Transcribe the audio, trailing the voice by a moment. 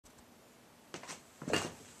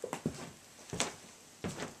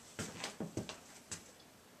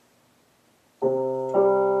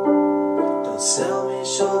me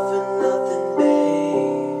short for nothing,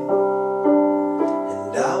 babe,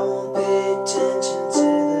 and I won't pay attention to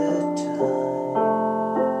the time.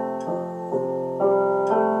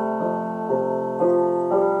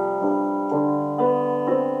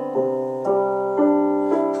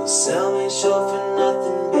 'Cause sell me short for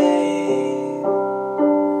nothing, babe,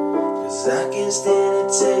 'cause I can't stand to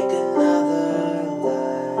take another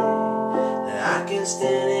lie, and I can't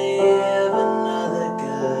stand to hear another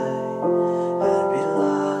guy. I'd be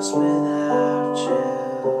lost without you.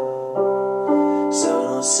 So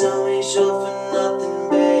don't sell me short for nothing,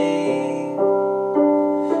 babe,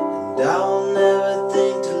 and I will never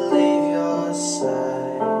think to leave your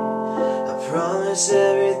side. I promise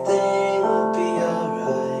everything will be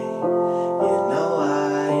alright. You know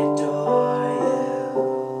I adore you.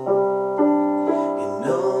 You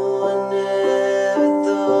know I never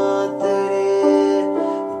thought that it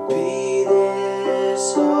would be this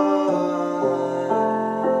hard.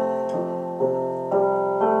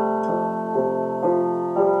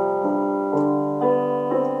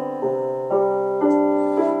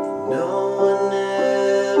 You know I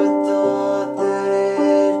never thought that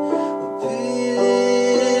it would be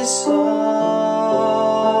this hard.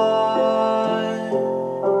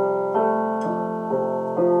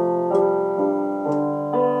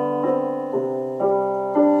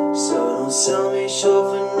 So don't sell me short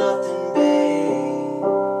for